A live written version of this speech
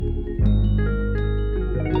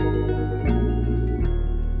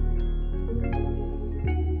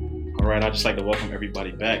right, I'd just like to welcome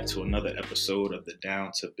everybody back to another episode of the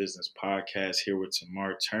Down to Business podcast here with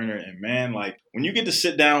Tamar Turner. And man, like when you get to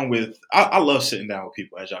sit down with, I love sitting down with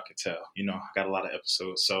people, as y'all can tell. You know, I got a lot of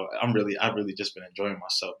episodes, so I've really just been enjoying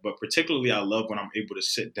myself. But particularly, I love when I'm able to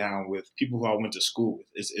sit down with people who I went to school with.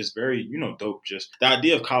 It's very, dope. Just the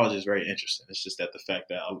idea of college is very interesting. It's just that the fact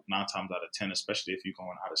that 9 times out of 10, especially if you're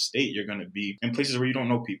going out of state, you're going to be in places where you don't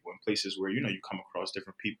know people, in places where, you come across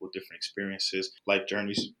different people, different experiences, life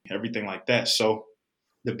journeys, everything like that. So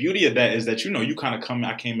the beauty of that is that, you kind of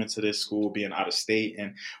I came into this school being out of state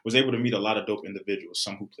and was able to meet a lot of dope individuals,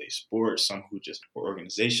 some who play sports, some who just were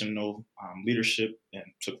organizational leadership and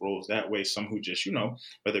took roles that way, some who just,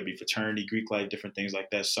 whether it be fraternity, Greek life, different things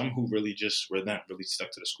like that, some who really just were them, really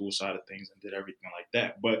stuck to the school side of things and did everything like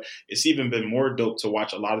that. But it's even been more dope to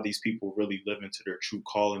watch a lot of these people really live into their true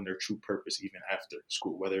calling, their true purpose, even after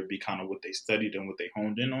school, whether it be kind of what they studied and what they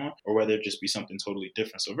honed in on, or whether it just be something totally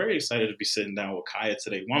different. So very excited to be sitting down with Kaya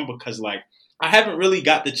today. One, because I haven't really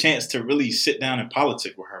got the chance to really sit down and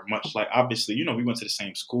politic with her much. Like, obviously, we went to the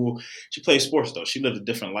same school. She played sports, though. She lived a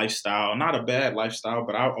different lifestyle. Not a bad lifestyle,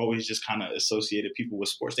 but I always just kind of associated people with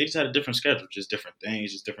sports. They just had a different schedule, just different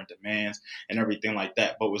things, just different demands and everything like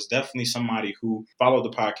that. But was definitely somebody who followed the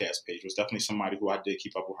podcast page, was definitely somebody who I did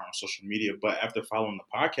keep up with her on social media. But after following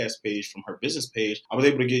the podcast page from her business page, I was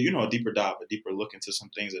able to get, a deeper dive, a deeper look into some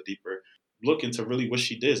things, a deeper look into really what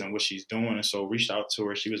she does and what she's doing. And so reached out to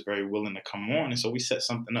her. She was very willing to come on. And so we set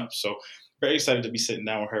something up. So very excited to be sitting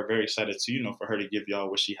down with her. Very excited to, for her to give y'all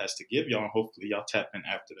what she has to give y'all. And hopefully y'all tap in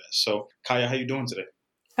after that. So Kaya, how you doing today?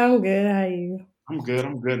 I'm good. How are you? I'm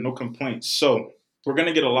good. No complaints. So we're going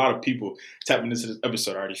to get a lot of people tapping into this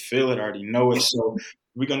episode. I already feel it. I already know it. So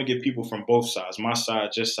we're going to get people from both sides, my side,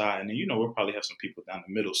 just side. And then, we'll probably have some people down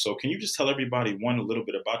the middle. So can you just tell everybody, one, a little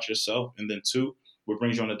bit about yourself, and then two, what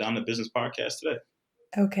brings you on the Down to Business podcast today?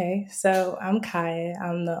 Okay, so I'm Kaya.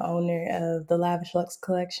 I'm the owner of the Lavish Lux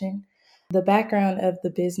Collection. The background of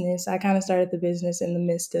the business, I kind of started the business in the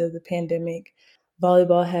midst of the pandemic.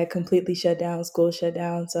 Volleyball had completely shut down, school shut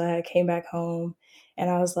down, so I came back home and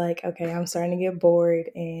I was like, okay, I'm starting to get bored.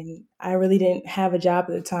 And I really didn't have a job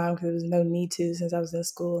at the time because there was no need to since I was in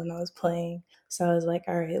school and I was playing. So I was like,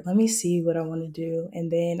 all right, let me see what I want to do. And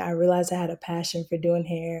then I realized I had a passion for doing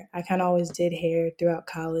hair. I kind of always did hair throughout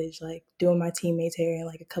college, like doing my teammates' hair and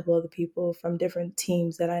like a couple other people from different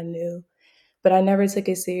teams that I knew. But I never took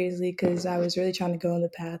it seriously because I was really trying to go in the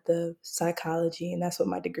path of psychology, and that's what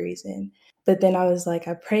my degree's in. But then I was like,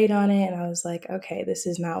 I prayed on it and I was like, okay, this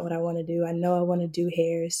is not what I want to do. I know I want to do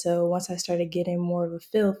hair. So once I started getting more of a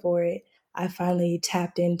feel for it, I finally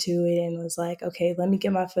tapped into it and was like, okay, let me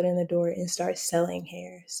get my foot in the door and start selling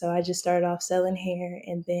hair. So I just started off selling hair,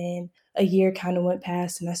 and then a year kind of went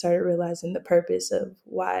past and I started realizing the purpose of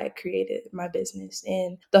why I created my business.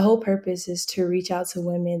 And the whole purpose is to reach out to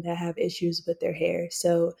women that have issues with their hair.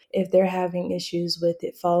 So if they're having issues with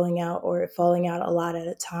it falling out or it falling out a lot at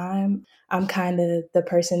a time, I'm kind of the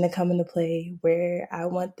person to come into play where I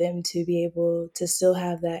want them to be able to still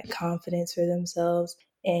have that confidence for themselves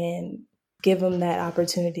and give them that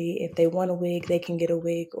opportunity. If they want a wig, they can get a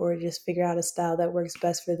wig, or just figure out a style that works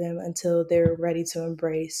best for them until they're ready to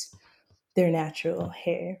embrace their natural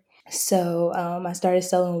hair. So I started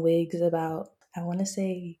selling wigs about, I want to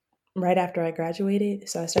say, right after I graduated.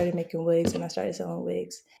 So I started making wigs and I started selling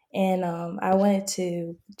wigs. And I wanted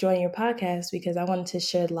to join your podcast because I wanted to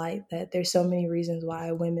shed light that there's so many reasons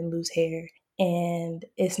why women lose hair. And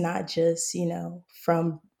it's not just,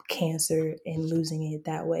 from cancer and losing it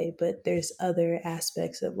that way, but there's other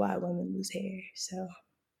aspects of why women lose hair. So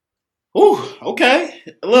Ooh, okay.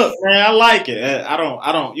 Look, man, I like it. I don't,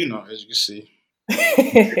 as you can see.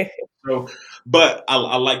 So, but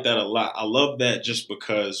I like that a lot. I love that just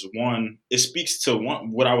because, one, it speaks to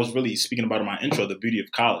what I was really speaking about in my intro, the beauty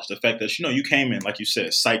of college. The fact that, you came in, like you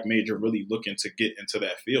said, psych major, really looking to get into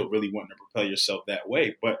that field, really wanting to propel yourself that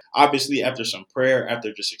way. But obviously after some prayer,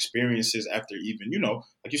 after just experiences, after even,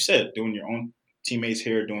 like you said, doing your own teammates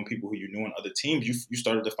here, doing people who you knew on other teams, you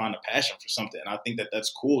started to find a passion for something. And I think that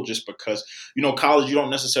that's cool just because, college, you don't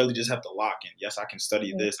necessarily just have to lock in. Yes, I can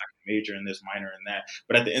study this, I can major in this, minor in that.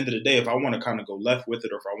 But at the end of the day, if I want to kind of go left with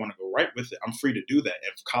it or if I want to go right with it, I'm free to do that.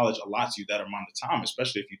 If college allots you that amount of time,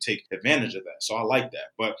 especially if you take advantage of that. So I like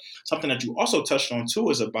that. But something that you also touched on too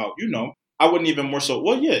is about, I wouldn't even more so.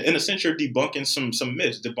 Well, yeah, in a sense, you're debunking some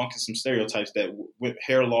myths, debunking some stereotypes that with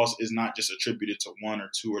hair loss is not just attributed to one or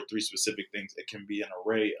two or three specific things. It can be an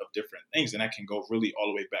array of different things, and that can go really all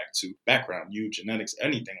the way back to background, genetics,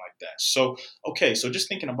 anything like that. So, okay, so just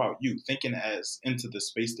thinking about you, thinking as into the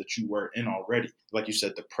space that you were in already, like you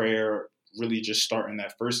said, the prayer, really just starting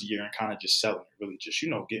that first year and kind of just selling it, really just,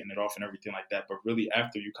 getting it off and everything like that. But really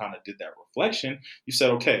after you kind of did that reflection, you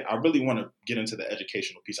said, okay, I really want to get into the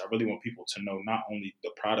educational piece. I really want people to know not only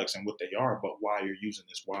the products and what they are, but why you're using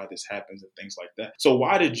this, why this happens and things like that. So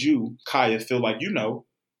why did you, Kaya, feel like,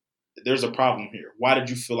 there's a problem here? Why did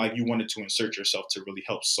you feel like you wanted to insert yourself to really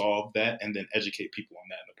help solve that and then educate people on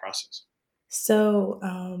that in the process? So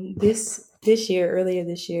this year, earlier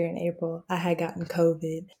this year in April, I had gotten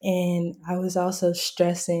COVID, and I was also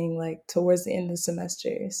stressing like towards the end of the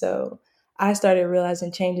semester. So I started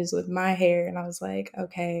realizing changes with my hair, and I was like,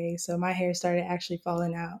 okay, so my hair started actually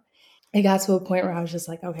falling out. It got to a point where I was just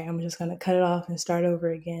like, okay, I'm just going to cut it off and start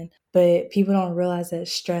over again. But people don't realize that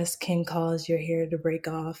stress can cause your hair to break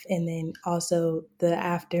off. And then also the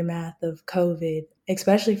aftermath of COVID,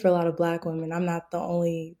 especially for a lot of Black women. I'm not the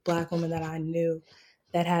only Black woman that I knew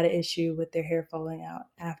that had an issue with their hair falling out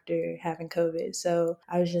after having COVID. So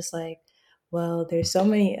I was just like, well, there's so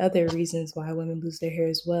many other reasons why women lose their hair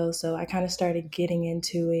as well. So I kind of started getting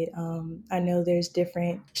into it. I know there's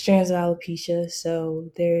different strands of alopecia. So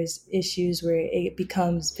there's issues where it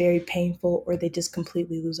becomes very painful or they just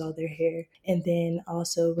completely lose all their hair. And then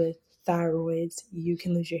also with thyroids, you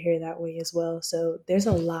can lose your hair that way as well. So there's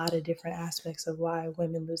a lot of different aspects of why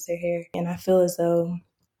women lose their hair. And I feel as though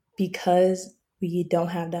because we don't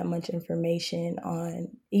have that much information on,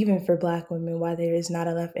 even for Black women, why there is not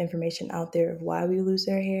enough information out there of why we lose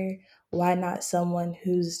our hair, why not someone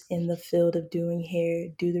who's in the field of doing hair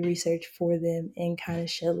do the research for them and kind of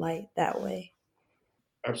shed light that way?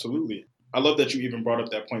 Absolutely. I love that you even brought up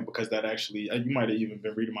that point because that actually, you might have even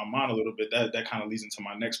been reading my mind a little bit. That kind of leads into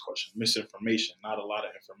my next question: misinformation, not a lot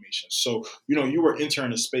of information. So, you were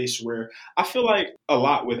entering a space where I feel like a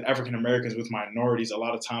lot with African Americans, with minorities, a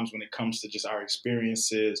lot of times when it comes to just our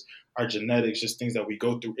experiences, our genetics, just things that we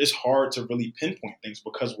go through, it's hard to really pinpoint things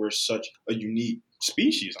because we're such a unique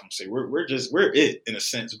species. I'm gonna say we're it in a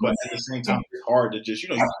sense, but at the same time, it's hard to just, you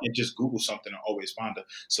can't just Google something and always find a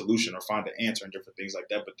solution or find an answer and different things like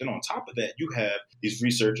that. But then on top of that, you have these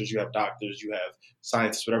researchers, you have doctors, you have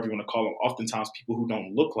scientists, whatever you want to call them. Oftentimes, people who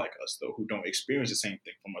don't look like us, though, who don't experience the same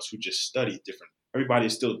thing from us, who just study different. Everybody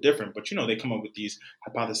is still different, but they come up with these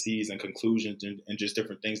hypotheses and conclusions and just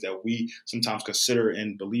different things that we sometimes consider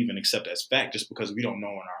and believe and accept as fact just because we don't know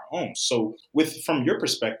on our own. So, from your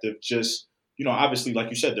perspective, just obviously, like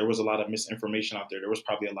you said, there was a lot of misinformation out there. There was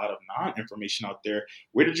probably a lot of non-information out there.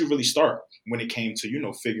 Where did you really start when it came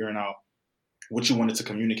to, figuring out what you wanted to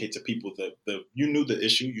communicate to people? You knew the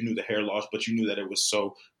issue, you knew the hair loss, but you knew that it was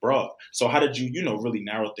so broad. So how did you, really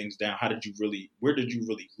narrow things down? Where did you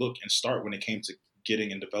really look and start when it came to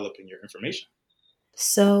getting and developing your information?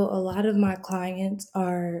 So a lot of my clients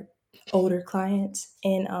are older clients,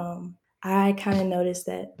 and I kind of noticed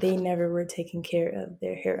that they never were taking care of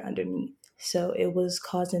their hair underneath. So it was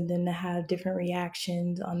causing them to have different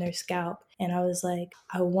reactions on their scalp. And I was like,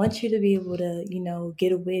 I want you to be able to,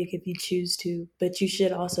 get a wig if you choose to, but you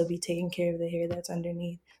should also be taking care of the hair that's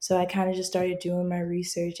underneath. So I kind of just started doing my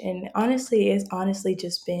research. And honestly, it's honestly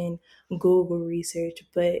just been Google research.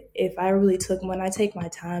 But if I really when I take my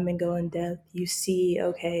time and go in depth, you see,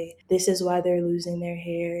 okay, this is why they're losing their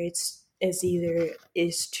hair. It's either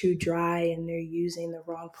it's too dry and they're using the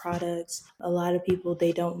wrong products. A lot of people,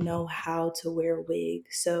 they don't know how to wear a wig.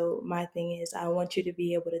 So my thing is, I want you to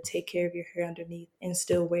be able to take care of your hair underneath and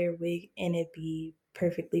still wear a wig and it be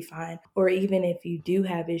perfectly fine. Or even if you do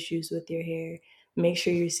have issues with your hair, make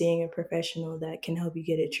sure you're seeing a professional that can help you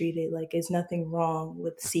get it treated. Like, it's nothing wrong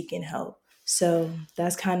with seeking help. So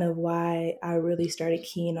that's kind of why I really started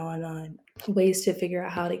keying on ways to figure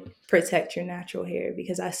out how to protect your natural hair,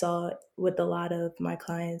 because I saw with a lot of my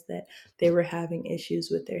clients that they were having issues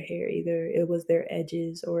with their hair. Either it was their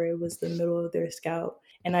edges or it was the middle of their scalp.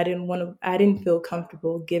 And I didn't feel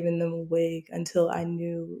comfortable giving them a wig until I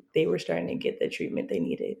knew they were starting to get the treatment they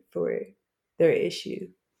needed for their issue.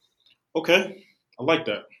 Okay, I like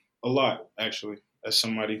that a lot, actually. As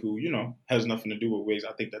somebody who has nothing to do with wigs,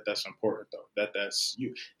 I think that that's important, though. That's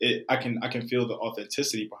you. I can feel the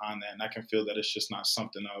authenticity behind that, and I can feel that it's just not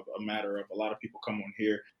something of a matter of a lot of people come on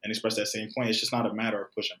here and express that same point. It's just not a matter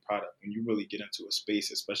of pushing product. When you really get into a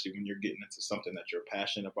space, especially when you're getting into something that you're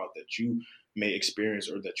passionate about, that you may experience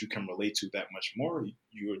or that you can relate to that much more,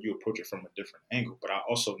 you approach it from a different angle. But I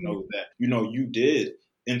also know that you did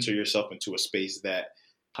enter yourself into a space that,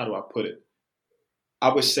 how do I put it?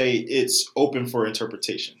 I would say it's open for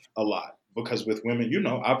interpretation a lot because with women,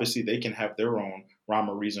 obviously they can have their own rhyme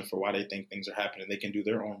or reason for why they think things are happening. They can do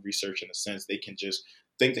their own research in a sense. They can just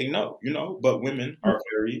think they know, but women are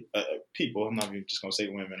very, people, I'm not even just going to say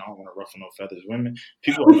women. I don't want to ruffle no feathers.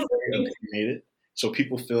 People are very opinionated. So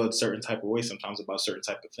people feel a certain type of way sometimes about certain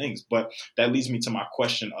type of things. But that leads me to my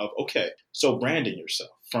question of, okay, so branding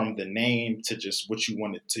yourself from the name to just what you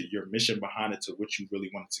wanted to, your mission behind it, to what you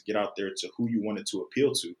really wanted to get out there, to who you wanted to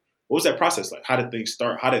appeal to. What was that process like? How did things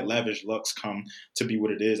start? How did Lavish Lux come to be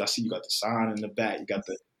what it is? I see you got the sign in the back. You got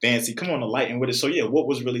the fancy, come on, the lighting with it. So yeah, what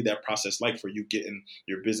was really that process like for you getting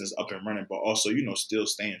your business up and running, but also, still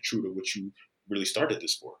staying true to what you really started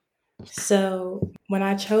this for? So when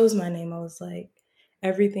I chose my name, I was like,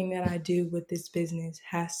 everything that I do with this business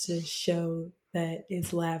has to show that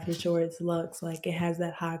it's lavish or it's luxe, like it has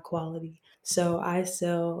that high quality. So I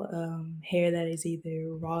sell hair that is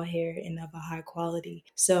either raw hair and of a high quality.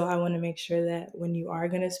 So I want to make sure that when you are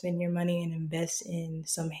going to spend your money and invest in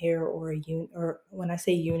some hair or a unit, or when I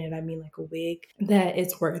say unit, I mean like a wig, that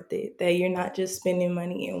it's worth it, that you're not just spending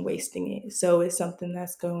money and wasting it. So it's something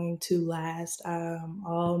that's going to last.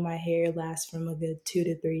 All my hair lasts from a good 2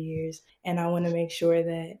 to 3 years. And I want to make sure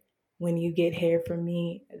that when you get hair from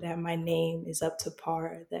me, that my name is up to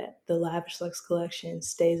par, that the Lavish Lux collection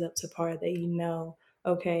stays up to par, that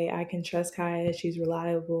okay, I can trust Kaya, she's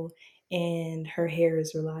reliable, and her hair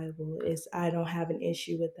is reliable. I don't have an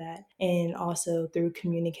issue with that. And also through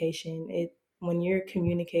communication, when you're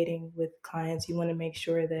communicating with clients, you want to make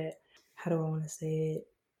sure that, how do I want to say it?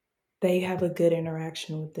 They have a good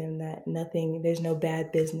interaction with them, that there's no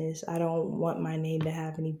bad business. I don't want my name to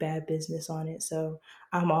have any bad business on it. So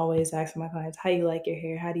I'm always asking my clients, how you like your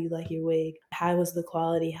hair? How do you like your wig? How was the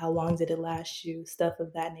quality? How long did it last you? Stuff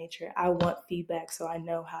of that nature. I want feedback so I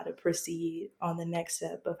know how to proceed on the next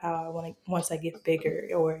step of how I want to, once I get bigger,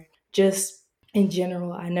 or just in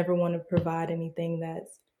general, I never want to provide anything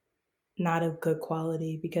that's not of good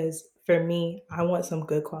quality, because for me, I want some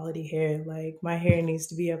good quality hair. Like my hair needs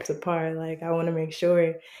to be up to par. Like I want to make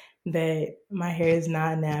sure that my hair is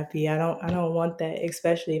not nappy. I don't want that,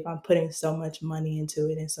 especially if I'm putting so much money into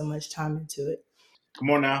it and so much time into it. Come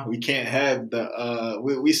on now, we can't have the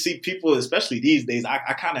we see people, especially these days. I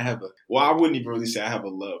kind of have I wouldn't even really say I have a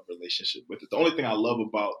love relationship with it. The only thing I love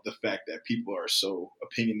about the fact that people are so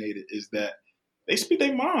opinionated is that they speak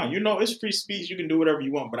their mind. It's free speech. You can do whatever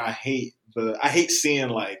you want, but I hate seeing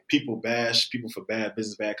like people bash people for bad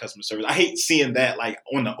business, bad customer service. I hate seeing that like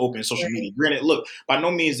on the open social media. Granted, look, by no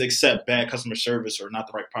means accept bad customer service or not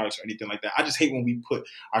the right products or anything like that. I just hate when we put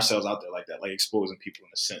ourselves out there like that, like exposing people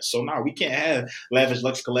in a sense. So now we can't have Lavish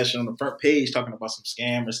Lux Collection on the front page talking about some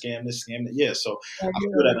scam or scam this, scam that. Yeah, so I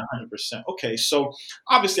feel that 100%. Okay, so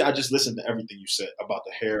obviously I just listened to everything you said about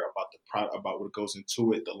the hair, about the product, about what goes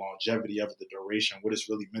into it, the longevity of it, the duration, what it's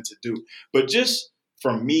really meant to do. But just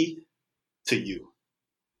from me to you,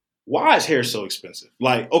 why is hair so expensive?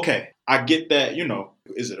 Like, okay, I get that,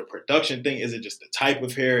 is it a production thing? Is it just the type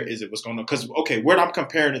of hair? Is it what's going on? Because, okay, what I'm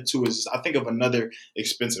comparing it to is I think of another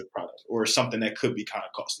expensive product or something that could be kind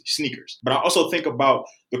of costly, sneakers. But I also think about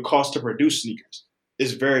the cost to produce sneakers.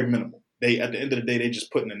 It's very minimal. At the end of the day, they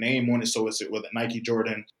just putting a name on it. So it's whether Nike,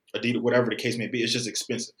 Jordan, Adidas, whatever the case may be, it's just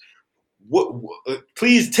expensive.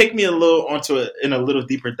 Please take me in a little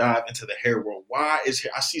deeper dive into the hair world. Why is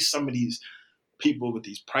hair? I see some of these people with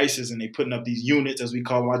these prices and they putting up these units, as we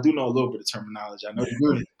call them. I do know a little bit of terminology. I know the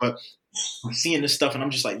units, but I'm seeing this stuff and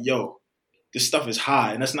I'm just like, yo, this stuff is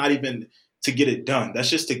high. And that's not even to get it done.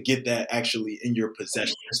 That's just to get that actually in your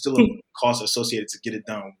possession. There's still a cost associated to get it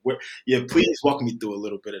done. Please walk me through a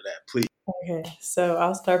little bit of that, please. Okay, so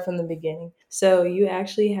I'll start from the beginning. So you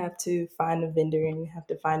actually have to find a vendor, and you have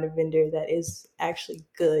to find a vendor that is actually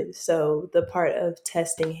good. So the part of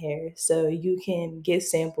testing hair, so you can get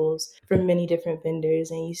samples from many different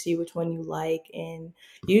vendors and you see which one you like. And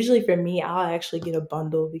usually for me, I'll actually get a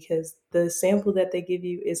bundle, because the sample that they give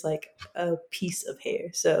you is like a piece of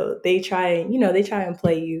hair. So they try and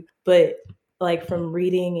play you, but like from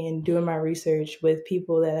reading and doing my research with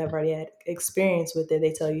people that have already had experience with it,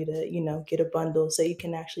 they tell you to, get a bundle so you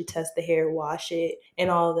can actually test the hair, wash it,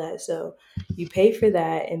 and all of that. So you pay for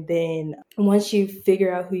that. And then once you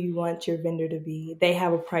figure out who you want your vendor to be, they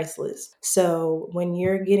have a price list. So when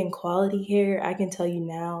you're getting quality hair, I can tell you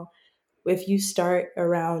now, if you start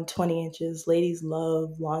around 20 inches, ladies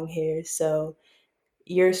love long hair. So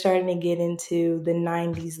you're starting to get into the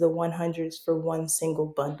 90s, the 100s for one single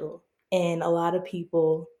bundle. And a lot of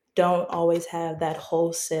people don't always have that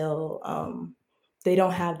wholesale, they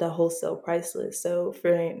don't have the wholesale price list. So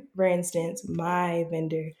for instance, my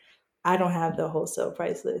vendor, I don't have the wholesale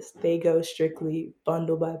price list. They go strictly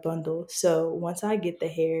bundle by bundle. So once I get the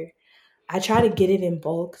hair, I try to get it in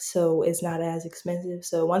bulk so it's not as expensive.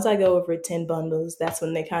 So once I go over 10 bundles, that's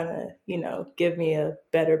when they kind of, give me a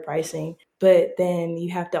better pricing. But then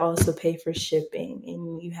you have to also pay for shipping,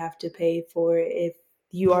 and you have to pay for if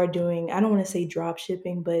you are doing, I don't want to say drop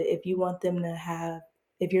shipping, but if you want them to have,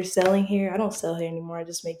 if you're selling hair, I don't sell hair anymore, I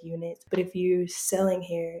just make units. But if you're selling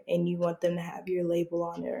hair and you want them to have your label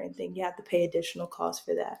on it or anything, you have to pay additional costs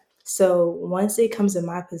for that. So once it comes in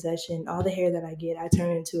my possession, all the hair that I get, I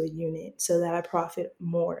turn into a unit so that I profit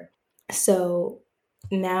more. So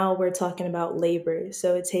now we're talking about labor.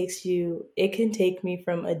 So it can take me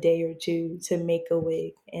from a day or two to make a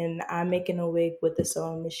wig. And I'm making a wig with a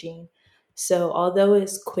sewing machine. So although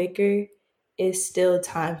it's quicker, it's still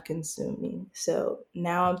time consuming. So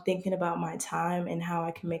now I'm thinking about my time and how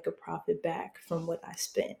I can make a profit back from what I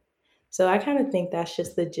spent. So I kind of think that's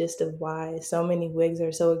just the gist of why so many wigs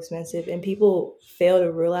are so expensive. And people fail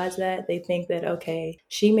to realize that. They think that, okay,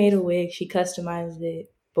 she made a wig, she customized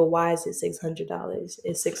it, but why is it $600?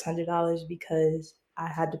 It's $600 because I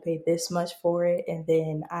had to pay this much for it, and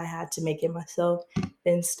then I had to make it myself,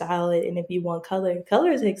 then style it. And if you want color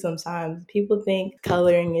takes some time. People think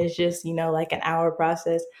coloring is just, like an hour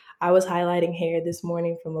process. I was highlighting hair this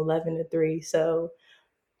morning from 11 to 3. So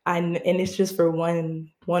and it's just for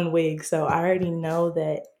one wig. So I already know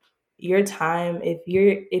that your time,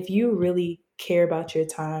 if you really care about your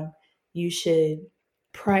time, you should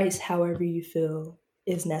price however you feel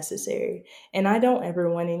is necessary. And I don't ever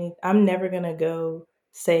want I'm never gonna go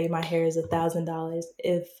say my hair is $1,000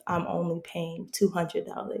 if I'm only paying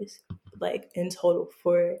 $200 like in total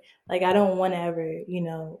for it. Like I don't want to ever,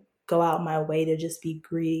 go out my way to just be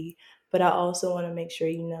greedy, but I also want to make sure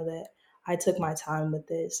that I took my time with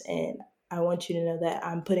this, and I want you to know that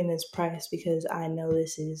I'm putting this price because I know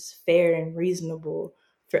this is fair and reasonable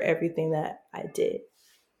for everything that I did.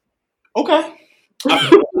 Okay.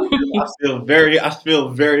 I feel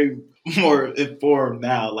very more informed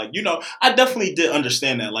now. Like, I definitely did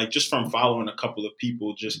understand that. Like, just from following a couple of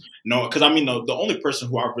people, just know, because I mean, the only person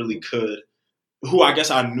who I really who I guess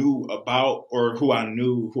I knew about, or who I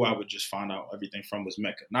knew who I would just find out everything from, was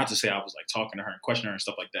Mecca. Not to say I was like talking to her and questioning her and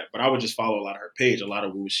stuff like that, but I would just follow a lot of her page, a lot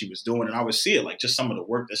of what she was doing, and I would see it, like just some of the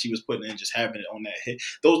work that she was putting in, just having it on that hit.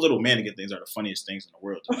 Those little mannequin things are the funniest things in the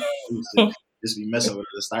world. Just be messing with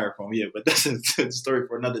the styrofoam, yeah. But that's a story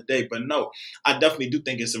for another day. But no, I definitely do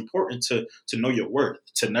think it's important to know your worth,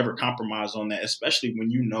 to never compromise on that, especially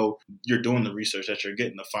when you know you're doing the research, that you're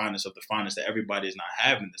getting the finest of the finest, that everybody is not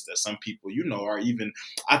having this, that some people, are even,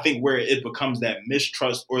 I think where it becomes that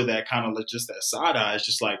mistrust, or that kind of like just that side eye, is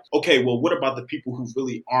just like, okay, well, what about the people who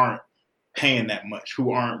really aren't paying that much,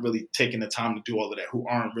 who aren't really taking the time to do all of that, who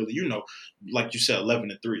aren't really, like you said, 11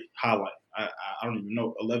 to 3 highlight. I don't even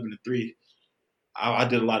know, 11 to 3. I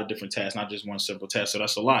did a lot of different tasks, not just one simple task. So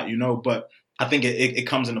that's a lot, but I think it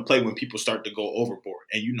comes into play when people start to go overboard,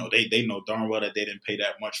 and they know darn well that they didn't pay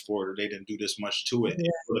that much for it, or they didn't do this much to it.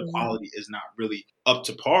 Yeah, So the quality is not really up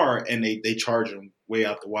to par, and they charge them way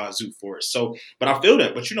out the wazoo for it. So, but I feel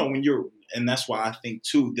that. But when you're, and that's why I think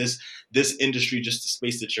too, this industry, just the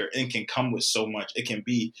space that you're in, can come with so much. It can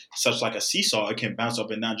be such like a seesaw. It can bounce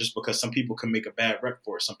up and down, just because some people can make a bad rep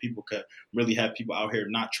for it. Some people could really have people out here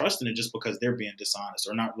not trusting it, just because they're being dishonest,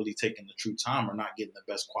 or not really taking the true time, or not getting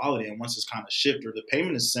the best quality. And once it's kind of shipped, or the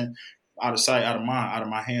payment is sent, out of sight, out of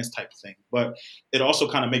my hands type of thing. But it also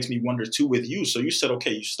kind of makes me wonder too with you. So you said,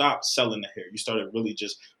 okay, you stopped selling the hair. You started really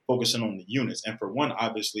just focusing on the units. And for one,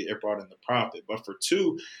 obviously it brought in the profit. But for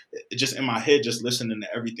two, just in my head, just listening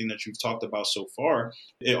to everything that you've talked about so far,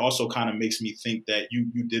 it also kind of makes me think that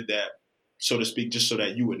you did that, so to speak, just so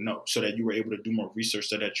that you would know, so that you were able to do more research,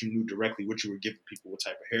 so that you knew directly what you were giving people, what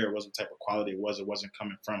type of hair it was, what type of quality it was. It wasn't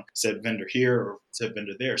coming from said vendor here or said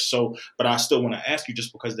vendor there. So, but I still want to ask you,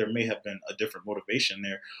 just because there may have been a different motivation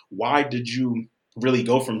there, why did you really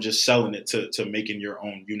go from just selling it to making your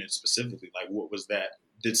own unit specifically? Like, what was that?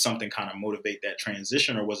 Did something kind of motivate that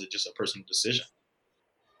transition, or was it just a personal decision?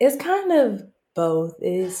 it's kind of both.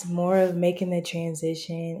 It's more of making the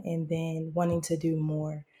transition and then wanting to do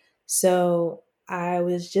more. So I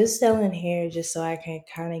was just selling hair just so I can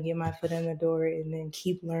kind of get my foot in the door and then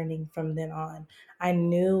keep learning from then on. I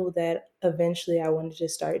knew that eventually I wanted to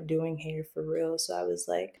start doing hair for real. So I was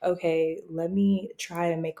like, okay, let me try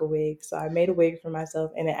to make a wig. So I made a wig for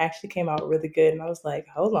myself, and it actually came out really good. And I was like,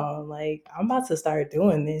 hold on, like I'm about to start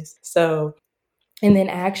doing this. So, and then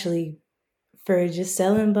actually for just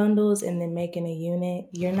selling bundles and then making a unit,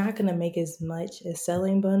 you're not going to make as much as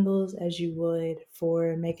selling bundles as you would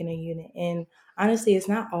for making a unit. And honestly, it's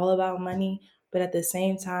not all about money, but at the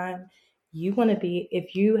same time, you want to be,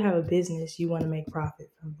 if you have a business, you want to make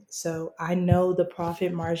profit from it. So I know the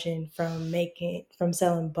profit margin from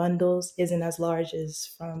selling bundles isn't as large as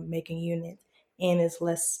from making units, and it's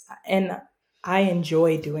less. And I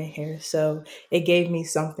enjoy doing hair. So it gave me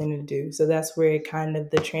something to do. So that's where it kind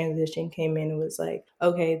of the transition came in. It was like,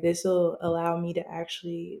 okay, this will allow me to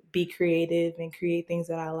actually be creative and create things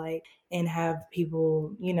that I like and have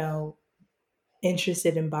people,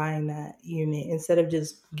 interested in buying that unit instead of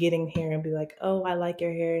just getting hair and be like, oh, I like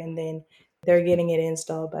your hair. And then they're getting it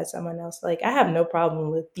installed by someone else. Like, I have no problem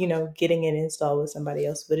with, getting it installed with somebody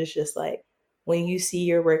else, but it's just like when you see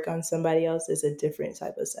your work on somebody else, it's a different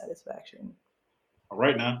type of satisfaction. All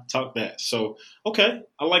right, now talk that. So, okay,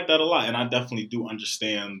 I like that a lot, and I definitely do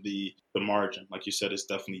understand the margin. Like you said, it's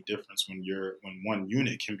definitely different when one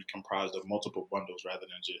unit can be comprised of multiple bundles rather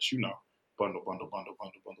than just bundle,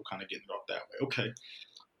 kind of getting it off that way. Okay.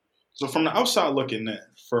 So from the outside looking in,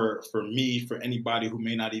 for me, for anybody who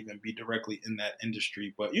may not even be directly in that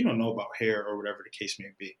industry, but you don't know about hair or whatever the case may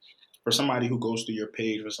be, for somebody who goes through your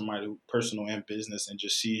page, for somebody who personal and business, and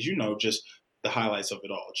just sees, just the highlights of it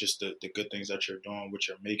all, just the good things that you're doing, what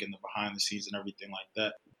you're making, the behind the scenes, and everything like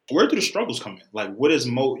that. Where do the struggles come in? Like, what is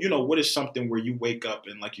something where you wake up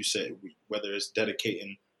and, like you said, whether it's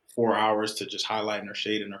dedicating 4 hours to just highlighting or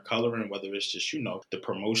shading or coloring, whether it's just, the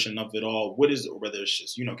promotion of it all, or whether it's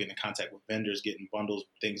just, getting in contact with vendors, getting bundles,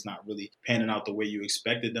 things not really panning out the way you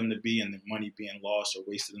expected them to be, and then money being lost or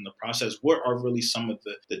wasted in the process. What are really some of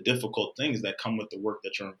the difficult things that come with the work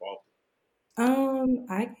that you're involved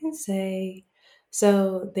I can say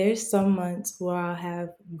so there's some months where I'll have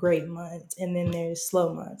great months and then there's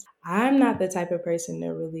slow months. I'm not the type of person to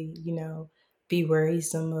really, be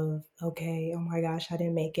worrisome of, okay, oh my gosh, I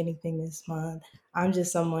didn't make anything this month. I'm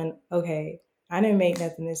just someone, okay, I didn't make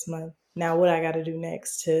nothing this month. Now what I gotta do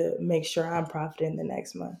next to make sure I'm profiting the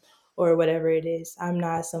next month or whatever it is. I'm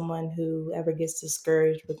not someone who ever gets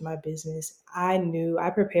discouraged with my business. I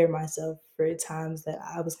prepared myself for times that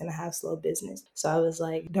I was going to have slow business. So I was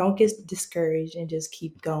like, don't get discouraged and just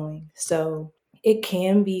keep going. So it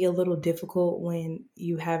can be a little difficult when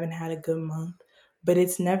you haven't had a good month, but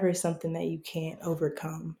it's never something that you can't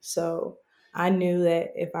overcome. So I knew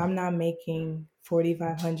that if I'm not making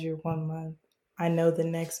 4,500 one month, I know the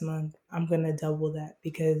next month I'm going to double that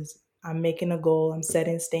because I'm making a goal. I'm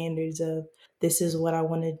setting standards of this is what I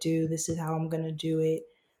want to do. This is how I'm going to do it.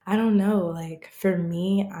 I don't know. Like for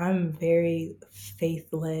me, I'm very faith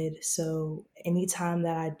led. So anytime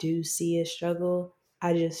that I do see a struggle,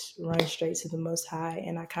 I just run straight to the Most High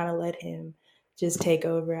and I kind of let Him just take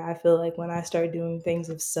over. I feel like when I start doing things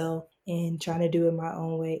of self and trying to do it my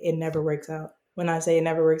own way, it never works out. When I say it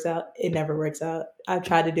never works out, it never works out. I've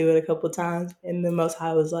tried to do it a couple times and the Most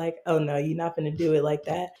High was like, oh no, you're not going to do it like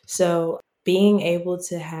that. So being able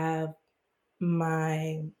to have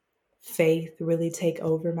my faith really take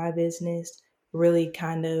over my business really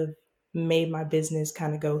kind of made my business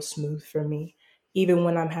kind of go smooth for me. Even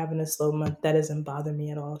when I'm having a slow month, that doesn't bother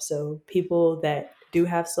me at all. So people that do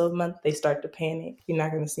have slow month, they start to panic. You're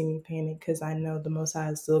not going to see me panic because I know the Most High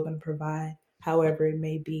is still going to provide however it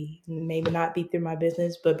may be. Maybe not be through my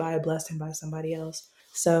business, but by a blessing by somebody else.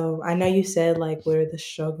 So I know you said like what are the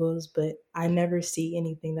struggles, but I never see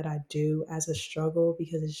anything that I do as a struggle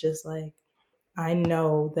because it's just like I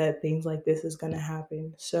know that things like this is going to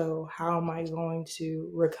happen. So, how am I going to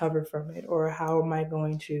recover from it? Or how am I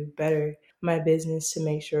going to better my business to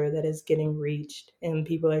make sure that it's getting reached and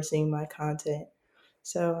people are seeing my content?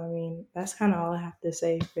 So, I mean, that's kind of all I have to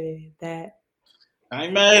say for that. I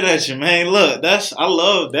ain't mad at you, man. Look, I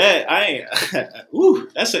love that. I ain't, ooh,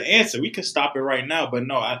 that's an answer. We can stop it right now, but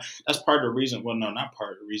no, that's part of the reason. Well, no, not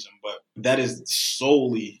part of the reason, but that is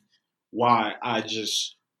solely why I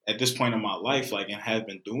just, at this point in my life, like, and have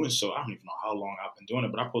been doing so. I don't even know how long I've been doing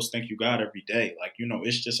it, but I post thank you God every day. Like,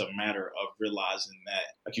 it's just a matter of realizing that,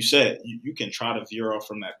 like you said, you can try to veer off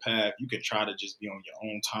from that path. You can try to just be on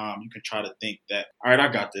your own time. You can try to think that, all right,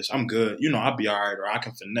 I got this. I'm good. I'll be all right, or I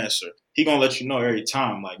can finesse, or he gonna let you know every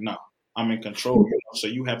time, like, no, I'm in control. So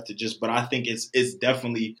you have to but I think it's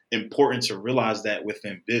definitely important to realize that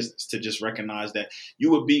within business, to just recognize that you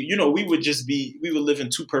would be, we would live in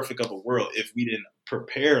too perfect of a world if we didn't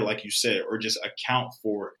prepare, like you said, or just account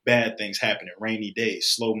for bad things happening, rainy days,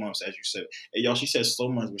 slow months, as you said. Hey, y'all, she said slow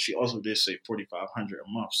months, but she also did say 4,500 a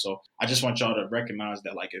month. So I just want y'all to recognize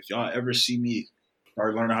that, like, if y'all ever see me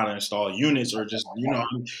or learn how to install units, or just,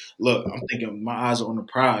 look, I'm thinking my eyes are on the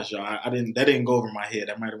prize, y'all. That didn't go over my head.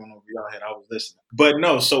 That might have went over your head. I was listening. But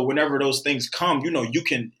no, so whenever those things come, you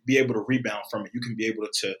can be able to rebound from it. You can be able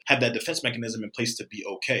to have that defense mechanism in place to be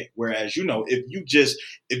okay. Whereas, if you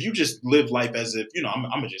just live life as if, I'm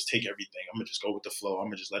gonna just take everything. I'm gonna just go with the flow. I'm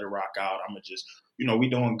gonna just let it rock out. I'm gonna just, we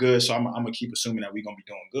doing good, so I'm gonna keep assuming that we're gonna be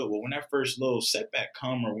doing good. Well, when that first little setback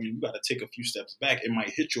come, or when you got to take a few steps back, it might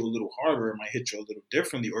hit you a little harder, it might hit you a little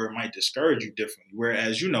differently, or it might discourage you differently.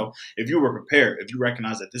 Whereas, if you were prepared, if you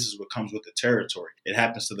recognize that this is what comes with the territory, it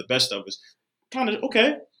happens to the best of us. Kind of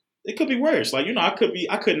okay. It could be worse. Like,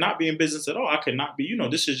 I could not be in business at all. I could not be,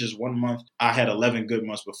 this is just 1 month. I had 11 good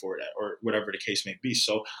months before that, or whatever the case may be.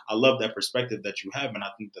 So I love that perspective that you have. And I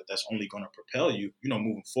think that that's only going to propel you,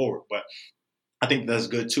 moving forward. But I think that's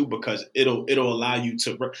good too, because it'll allow you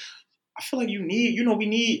to. I feel like we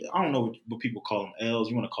need. I don't know what people call them L's.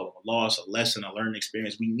 You want to call them a loss, a lesson, a learning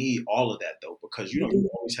experience. We need all of that though, because you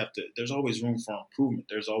always have to. There's always room for improvement.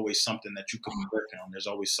 There's always something that you could be working on. There's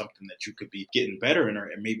always something that you could be getting better in, or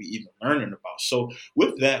and maybe even learning about. So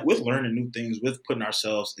with that, with learning new things, with putting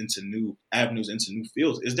ourselves into new avenues, into new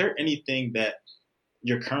fields, is there anything that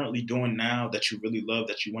you're currently doing now that you really love,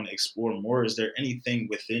 that you want to explore more? Is there anything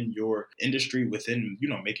within your industry, within,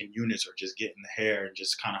 making units or just getting the hair and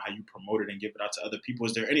just kind of how you promote it and give it out to other people?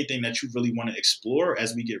 Is there anything that you really want to explore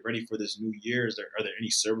as we get ready for this new year? Are there any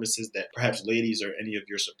services that perhaps ladies or any of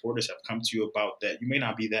your supporters have come to you about that you may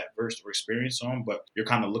not be that versed or experienced on, but you're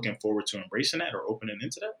kind of looking forward to embracing that or opening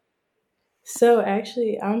into that? So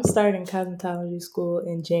actually, I'm starting cosmetology school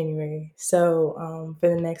in January. So for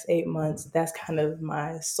the next 8 months, that's kind of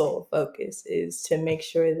my sole focus, is to make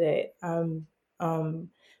sure that I'm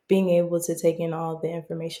being able to take in all the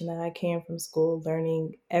information that I can from school,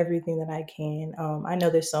 learning everything that I can. I know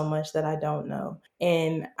there's so much that I don't know.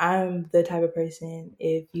 And I'm the type of person,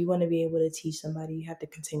 if you want to be able to teach somebody, you have to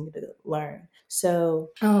continue to learn. So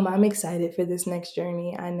I'm excited for this next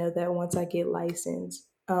journey. I know that once I get licensed,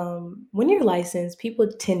 when you're licensed, people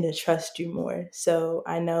tend to trust you more. So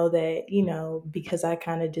I know that, because I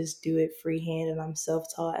kind of just do it freehand and I'm self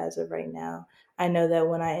taught as of right now, I know that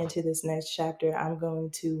when I enter this next chapter, I'm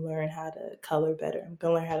going to learn how to color better. I'm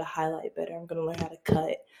going to learn how to highlight better. I'm going to learn how to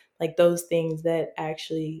cut, like those things that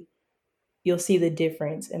actually you'll see the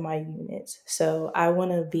difference in my units. So I want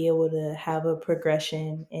to be able to have a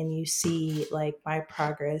progression, and you see like my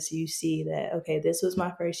progress. You see that, okay, this was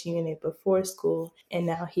my first unit before school, and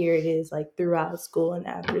now here it is like throughout school and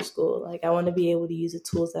after school. Like I want to be able to use the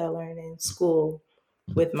tools that I learned in school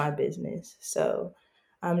with my business. So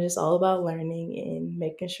I'm just all about learning and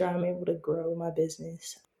making sure I'm able to grow my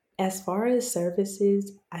business. As far as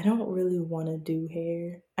services, I don't really want to do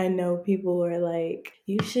hair. I know people are like,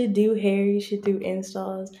 you should do hair, you should do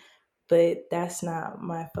installs, but that's not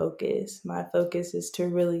my focus. My focus is to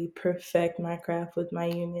really perfect my craft with my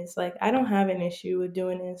units. Like, I don't have an issue with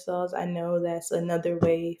doing installs. I know that's another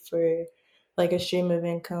way for like a stream of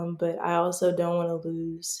income, but I also don't want to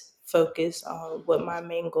lose focus on what my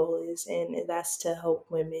main goal is, and that's to help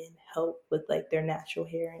women help with like their natural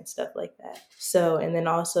hair and stuff like that. So, and then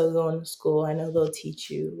also going to school, I know they'll teach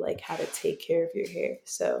you like how to take care of your hair.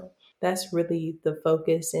 So that's really the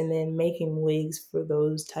focus. And then making wigs for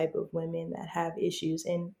those type of women that have issues.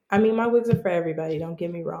 And I mean, my wigs are for everybody, don't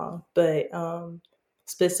get me wrong, but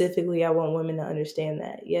specifically, I want women to understand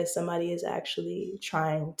that yes, somebody is actually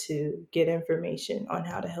trying to get information on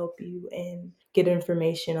how to help you, and get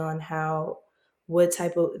information on how, what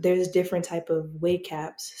type of, there's different type of wig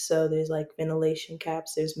caps. So there's like ventilation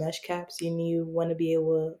caps, there's mesh caps, and you want to be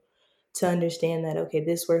able to understand that, okay,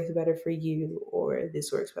 this works better for you, or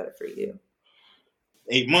this works better for you.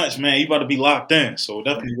 8 months, man, you about to be locked in. So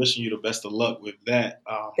definitely wishing you the best of luck with that.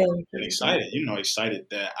 Thank And you. excited, excited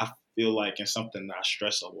that I feel like, and something that I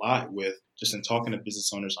stress a lot with just in talking to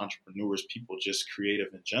business owners, entrepreneurs, people just creative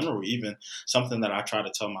in general, even something that I try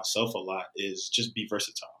to tell myself a lot is just be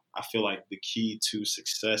versatile. I feel like the key to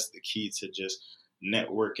success, the key to just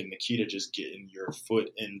network, and the key to just getting your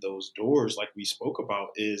foot in those doors, like we spoke about,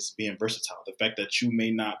 is being versatile. The fact that you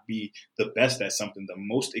may not be the best at something, the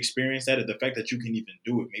most experienced at it, the fact that you can even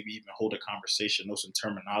do it, maybe even hold a conversation, know some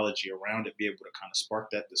terminology around it, be able to kind of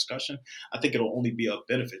spark that discussion, I think it'll only be of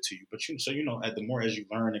benefit to you. But at the more as you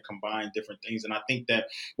learn and combine different things, and I think that,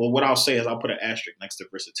 well, what I'll say is I'll put an asterisk next to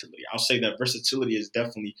versatility. I'll say that versatility is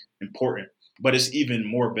definitely important, but it's even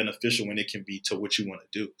more beneficial when it can be to what you want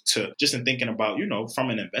to do. To just in thinking about, from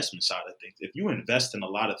an investment side of things, if you invest in a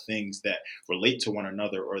lot of things that relate to one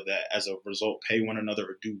another, or that as a result pay one another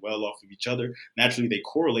or do well off of each other, naturally they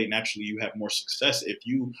correlate. Naturally, you have more success. If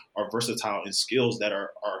you are versatile in skills that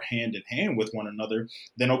are hand in hand with one another,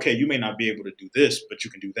 then okay, you may not be able to do this, but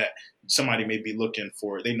you can do that. Somebody may be looking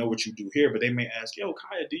for, they know what you do here, but they may ask, yo,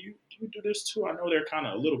 Kaya, do you do this too? I know they're kind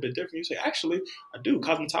of a little bit different. You say, actually, I do.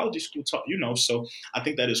 Cosmetology school taught, so I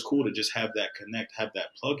think that is cool to just have that connect, have that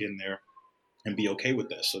plug in there. and be okay with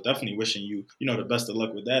that. So definitely wishing you, the best of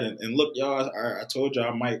luck with that. And look, y'all, I told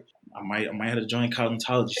y'all I might have to join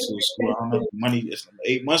cosmetology school. I don't know. Money is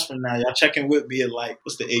 8 months from now. Y'all checking with me at like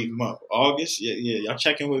what's the 8th month? August? Yeah. Y'all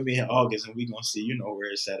checking with me in August, and we gonna see,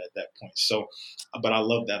 where it's at that point. So, but I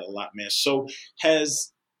love that a lot, man. So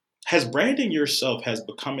has branding yourself, has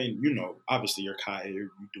becoming, obviously you're Kaya,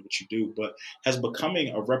 you do what you do, but has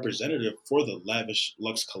becoming a representative for the Lavish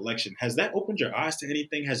Lux collection, has that opened your eyes to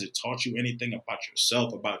anything? Has it taught you anything about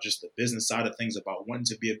yourself, about just the business side of things, about wanting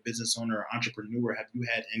to be a business owner or entrepreneur? Have you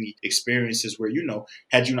had any experiences where,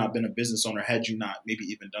 had you not been a business owner, had you not maybe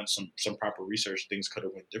even done some proper research, things could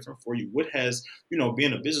have went different for you? What has,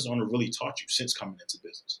 being a business owner really taught you since coming into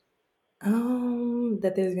business?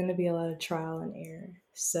 That there's going to be a lot of trial and error.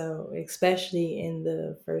 So, especially in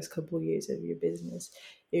the first couple of years of your business,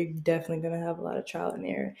 you're definitely going to have a lot of trial and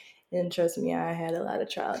error. And trust me, I had a lot of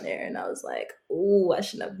trial and error, and I was like, "Oh, I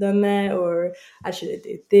shouldn't have done that, or I should have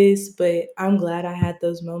did this." But I'm glad I had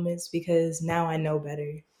those moments because now I know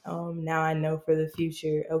better. Now I know for the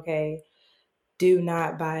future. Okay, do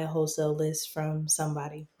not buy a wholesale list from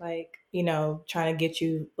somebody. Like, trying to get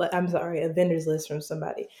you. I'm sorry, a vendor's list from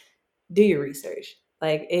somebody. Do your research.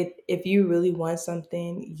 Like if you really want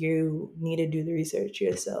something, you need to do the research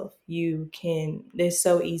yourself. It's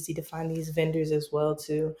so easy to find these vendors as well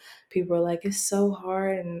too. People are like, it's so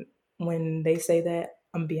hard. And when they say that,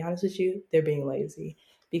 I'm gonna be honest with you, they're being lazy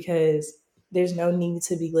because there's no need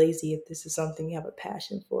to be lazy if this is something you have a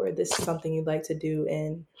passion for. This is something you'd like to do.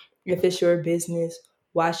 And if it's your business,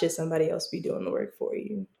 why should somebody else be doing the work for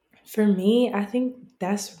you? For me, I think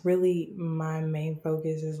that's really my main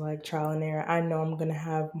focus is like trial and error. I know I'm going to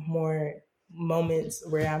have more moments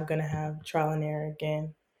where I'm going to have trial and error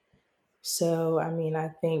again. So, I mean, I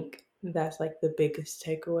think that's like the biggest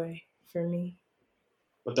takeaway for me.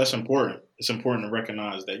 But that's important. It's important to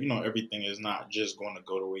recognize that, everything is not just going to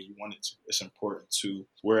go the way you want it to. It's important to,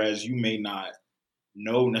 whereas you may not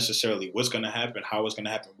know necessarily what's going to happen, how it's going to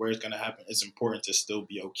happen, where it's going to happen, it's important to still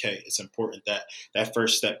be okay. It's important that that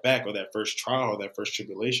first step back or that first trial or that first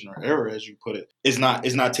tribulation or error, as you put it, is not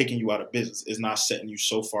taking you out of business. It's not setting you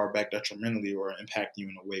so far back detrimentally or impacting you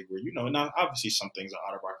in a way where, now obviously some things are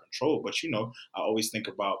out of our control, but, I always think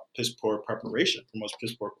about piss poor preparation promotes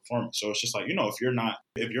piss poor performance. So it's just like, if you're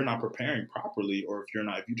not preparing properly, or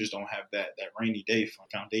if you just don't have that rainy day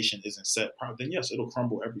foundation isn't set properly, then yes, it'll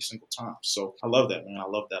crumble every single time. So I love that, man. I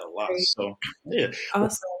love that a lot. Right. So yeah,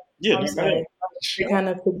 Also, yeah, I'm no, go ahead. sorry to kind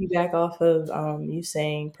of piggyback off of you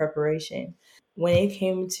saying preparation. When it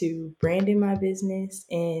came to branding my business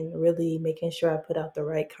and really making sure I put out the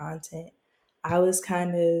right content, I was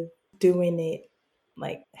kind of doing it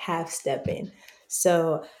like half stepping.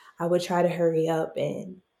 So I would try to hurry up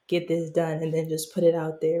and get this done and then just put it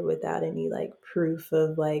out there without any like proof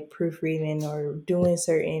of like proofreading or doing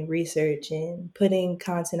certain research and putting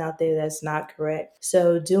content out there that's not correct.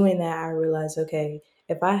 So doing that, I realized, okay,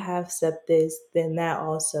 if I half step this, then that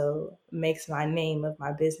also makes my name of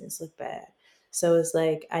my business look bad. So it's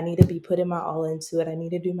like I need to be putting my all into it. I need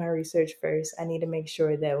to do my research first. I need to make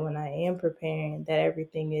sure that when I am preparing that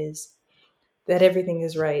everything is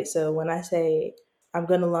right. So when I say I'm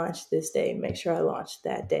going to launch this day, make sure I launch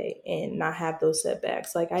that day and not have those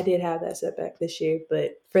setbacks. Like I did have that setback this year,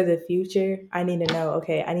 but for the future, I need to know,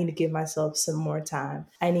 okay, I need to give myself some more time.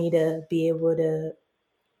 I need to be able to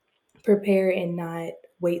prepare and not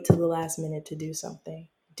wait till the last minute to do something.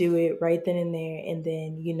 Do it right then and there. And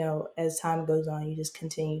then, as time goes on, you just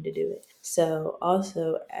continue to do it. So,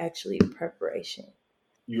 also, actually, preparation.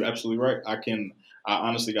 You're absolutely right. I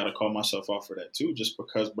honestly got to call myself out for that too, just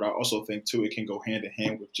because, but I also think too, it can go hand in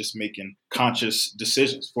hand with just making conscious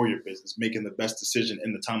decisions for your business, making the best decision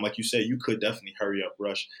in the time. Like you said, you could definitely hurry up,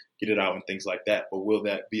 rush, get it out and things like that. But will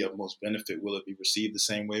that be of most benefit? Will it be received the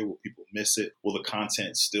same way? Will people miss it? Will the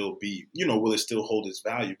content still be, will it still hold its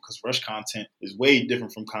value? Because rush content is way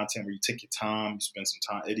different from content where you take your time, you spend some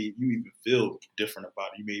time, you even feel different about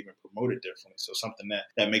it. You may even promote it differently. So something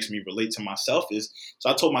that makes me relate to myself is,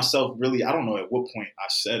 so I told myself really, I don't know at what point I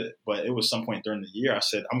said it, but it was some point during the year. I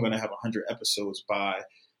said, I'm going to have 100 episodes by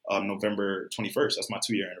November 21st. That's my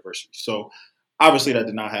 2-year anniversary. So obviously that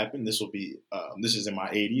did not happen. This is in my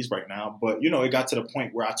 80s right now. But, it got to the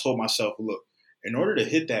point where I told myself, look, in order to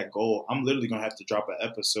hit that goal, I'm literally going to have to drop an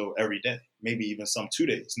episode every day, maybe even some 2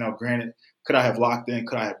 days. Now, granted, could I have locked in?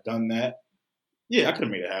 Could I have done that? Yeah, I could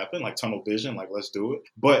have made it happen, like tunnel vision, like let's do it.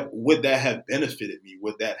 But would that have benefited me?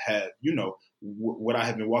 Would that have, would I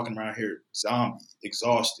have been walking around here zombie,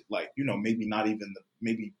 exhausted, like, maybe not even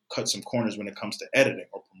maybe cut some corners when it comes to editing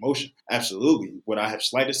or promotion. Absolutely. Would I have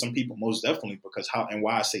slighted some people? Most definitely, because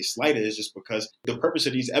why I say slighted is just because the purpose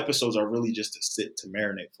of these episodes are really just to sit, to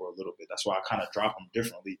marinate for a little bit. That's why I kind of drop them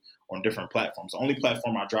differently on different platforms. The only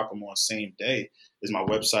platform I drop them on same day is my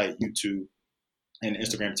website, YouTube, and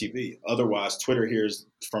Instagram TV. Otherwise, Twitter hears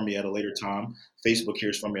from me at a later time. Facebook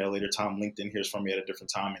hears from me at a later time. LinkedIn hears from me at a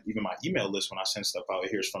different time. And even my email list, when I send stuff out,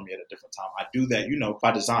 it hears from me at a different time. I do that,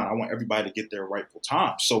 by design. I want everybody to get their rightful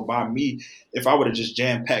time. So by me, if I would have just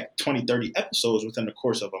jam-packed 20, 30 episodes within the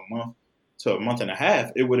course of a month to a month and a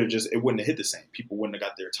half, it wouldn't have hit the same. People wouldn't have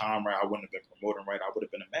got their time right. I wouldn't have been promoting right. I would have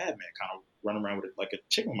been a madman, kind of running around with it like a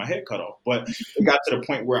chicken with my head cut off. But it got to the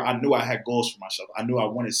point where I knew I had goals for myself. I knew I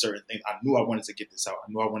wanted certain things. I knew I wanted to get this out.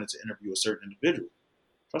 I knew I wanted to interview a certain individual.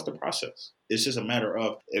 Trust the process. It's just a matter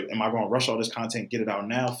of, am I going to rush all this content, get it out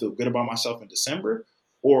now, feel good about myself in December?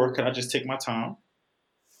 Or could I just take my time,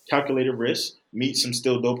 calculated risk, meet some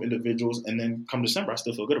still dope individuals, and then come December, I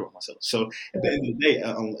still feel good about myself. So at the end of the day,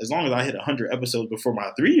 as long as I hit 100 episodes before my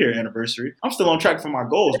 3-year anniversary, I'm still on track for my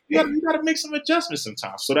goals. You got to make some adjustments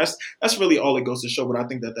sometimes. So that's really all it goes to show. But I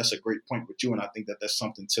think that that's a great point with you, and I think that that's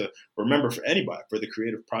something to remember for anybody, for the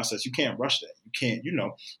creative process. You can't rush that. You can't,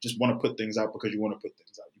 just want to put things out because you want to put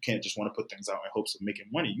things out. You can't just want to put things out in hopes of making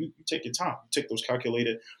money. You take your time. You take those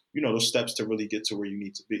calculated, those steps to really get to where you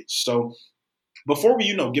need to be. So before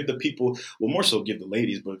we, give the people, well, more so give the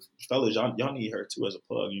ladies, but fellas, y'all need her too as a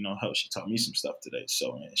plug. Hell, she taught me some stuff today.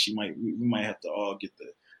 So, man, we might have to all get the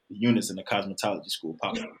units in the cosmetology school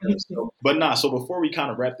popping up. So before we kind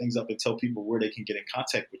of wrap things up and tell people where they can get in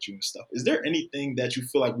contact with you and stuff, is there anything that you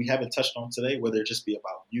feel like we haven't touched on today, whether it just be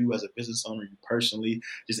about you as a business owner, you personally,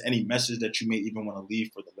 just any message that you may even want to leave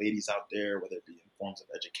for the ladies out there, whether it be in forms of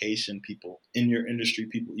education, people in your industry,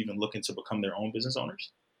 people even looking to become their own business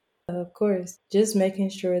owners? Of course, just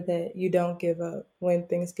making sure that you don't give up when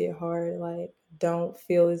things get hard. Like, don't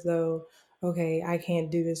feel as though, okay, I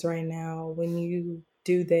can't do this right now. When you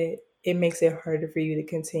do that, it makes it harder for you to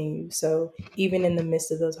continue. So, even in the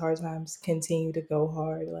midst of those hard times, continue to go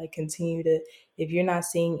hard. Like, if you're not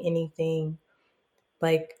seeing anything,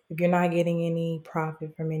 like, if you're not getting any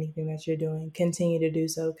profit from anything that you're doing, continue to do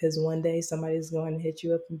so, because one day somebody's going to hit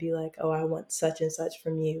you up and be like, oh, I want such and such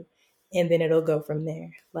from you. And then it'll go from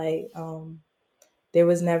there. Like, there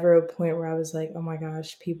was never a point where I was like, oh my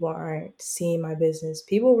gosh, people aren't seeing my business.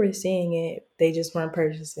 People were seeing it, they just weren't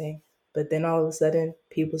purchasing. But then all of a sudden,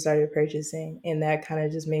 people started purchasing, and that kind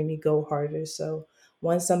of just made me go harder. So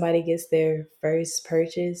once somebody gets their first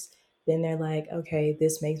purchase, then they're like, okay,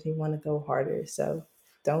 this makes me want to go harder. So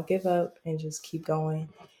don't give up and just keep going.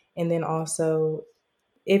 And then also,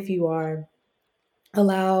 if you are,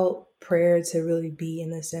 allow prayer to really be in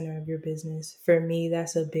the center of your business. For me,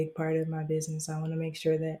 that's a big part of my business. I want to make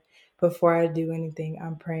sure that before I do anything,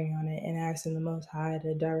 I'm praying on it and asking the Most High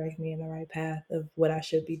to direct me in the right path of what I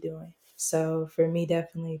should be doing. So for me,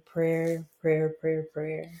 definitely prayer, prayer, prayer,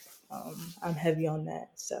 prayer. I'm heavy on that.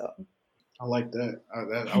 So I like that.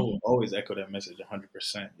 I will always echo that message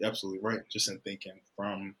 100%. You're absolutely right. Just in thinking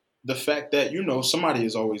from the fact that, somebody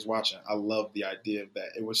is always watching. I love the idea of that.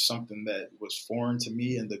 It was something that was foreign to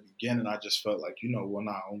me in the beginning. I just felt like, well,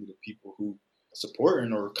 not only the people who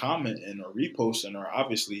supporting or commenting or reposting are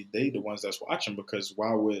obviously they the ones that's watching, because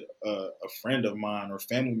why would a friend of mine or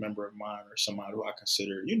family member of mine or somebody who I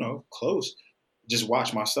consider, close, just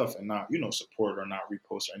watch my stuff and not, support or not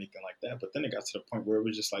repost or anything like that. But then it got to the point where it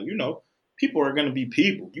was just like, people are going to be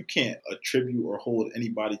people. You can't attribute or hold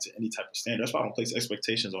anybody to any type of standard. That's why I don't place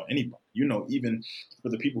expectations on anybody. Even for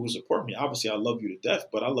the people who support me, obviously I love you to death,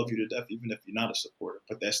 but I love you to death even if you're not a supporter.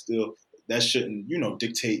 But that shouldn't,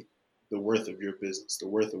 dictate the worth of your business, the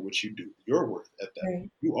worth of what you do, your worth at that.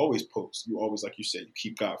 right. You always post. You always, like you said, you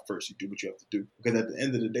keep God first. You do what you have to do. Because at the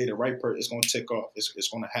end of the day, the right person is going to tick off. It's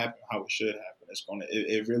going to happen how it should happen.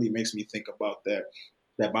 It really makes me think about that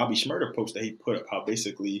Bobby Shmurda post that he put up, how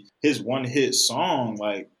basically his one hit song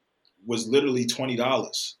was literally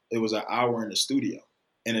 $20. It was an hour in the studio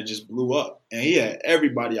and it just blew up. And he had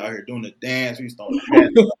everybody out here doing the dance.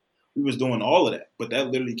 We was doing all of that, but that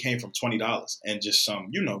literally came from $20 and just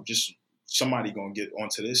just somebody gonna get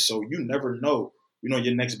onto this. So you never know,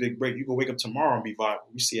 your next big break. You can wake up tomorrow and be viral.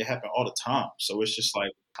 We see it happen all the time. So it's just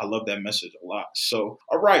like, I love that message a lot. So,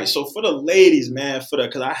 all right. So for the ladies, man,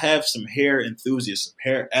 because I have some hair enthusiasts, some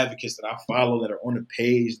hair advocates that I follow that are on the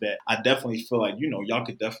page that I definitely feel like, y'all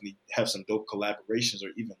could definitely have some dope collaborations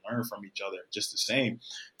or even learn from each other just the same.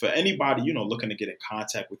 For anybody, looking to get in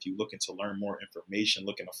contact with you, looking to learn more information,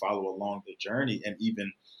 looking to follow along the journey and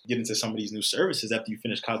even get into some of these new services after you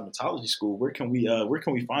finish cosmetology school, where can we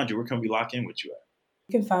find you? Where can we lock in with you at?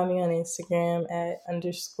 You can find me on Instagram at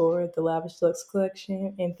 _ the Lavish Lux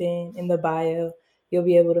Collection. And then in the bio, you'll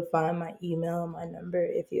be able to find my email and my number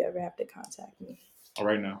if you ever have to contact me. All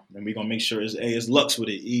right now, and we're gonna make sure it's Lux with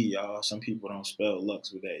an E, y'all. Some people don't spell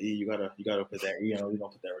Lux with that E. You gotta put that E, we're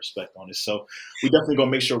gonna put that respect on it. So we definitely gonna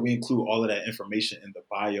make sure we include all of that information in the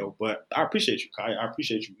bio. But I appreciate you, Kai. I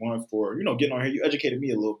appreciate you for getting on here. You educated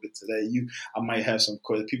me a little bit today. I might have some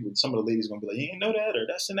people, some of the ladies gonna be like, you ain't know that or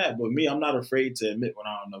that's and that. But me, I'm not afraid to admit when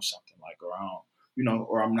I don't know something, like, or I don't.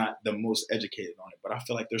 Or I'm not the most educated on it. But I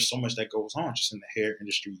feel like there's so much that goes on just in the hair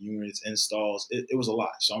industry, units, installs. It was a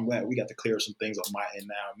lot. So I'm glad we got to clear some things on my end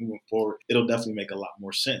now. Moving forward, it'll definitely make a lot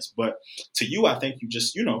more sense. But to you, I thank you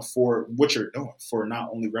just, for what you're doing, for not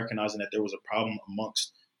only recognizing that there was a problem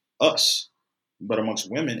amongst us, but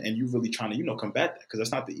amongst women, and you really trying to, combat that. Because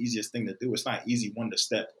that's not the easiest thing to do. It's not easy, one, to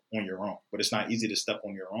step on your own. But it's not easy to step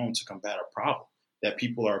on your own to combat a problem that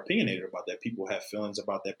people are opinionated about, that people have feelings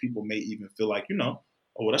about, that people may even feel like, oh,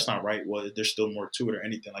 well, that's not right. Well, there's still more to it or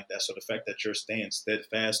anything like that. So the fact that you're staying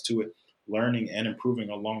steadfast to it, learning and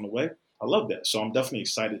improving along the way, I love that. So I'm definitely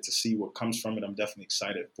excited to see what comes from it. I'm definitely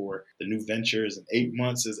excited for the new ventures. And 8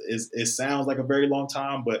 months it sounds like a very long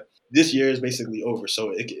time, but this year is basically over.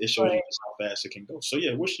 So it shows you just how fast it can go. So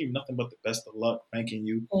yeah, wishing you nothing but the best of luck. Thanking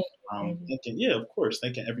you.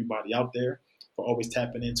 Thanking everybody out there for always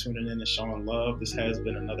tapping in, tuning in, and showing love. This has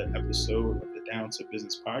been another episode of the Down to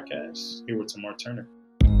Business podcast. Here with Tamar Turner.